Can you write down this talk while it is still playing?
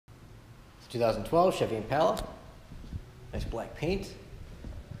2012 Chevy Impala. Nice black paint,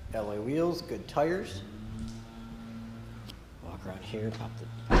 alloy wheels, good tires. Walk around here, pop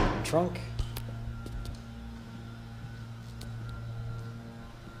the trunk.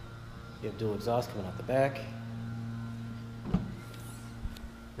 You have dual exhaust coming out the back.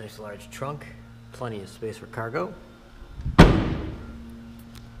 Nice large trunk, plenty of space for cargo. There's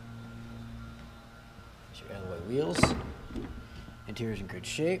your alloy wheels. Interior's in good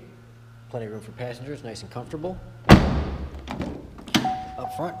shape. Plenty of room for passengers, nice and comfortable. Up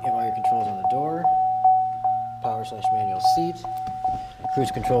front, you have all your controls on the door. Power/manual seat.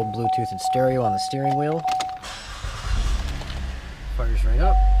 Cruise control, Bluetooth and stereo on the steering wheel. Fires right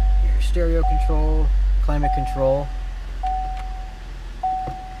up. Your stereo control, climate control.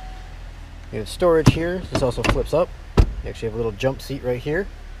 You have storage here. This also flips up. You actually have a little jump seat right here.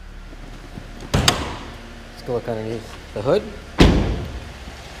 Let's go look underneath the hood.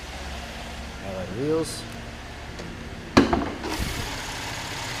 Alloy wheels.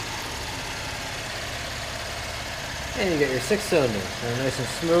 And you get your 6-cylinder. They're nice and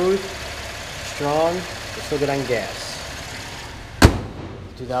smooth, strong, but still good on gas.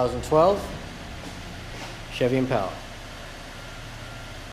 2012 Chevy Impala.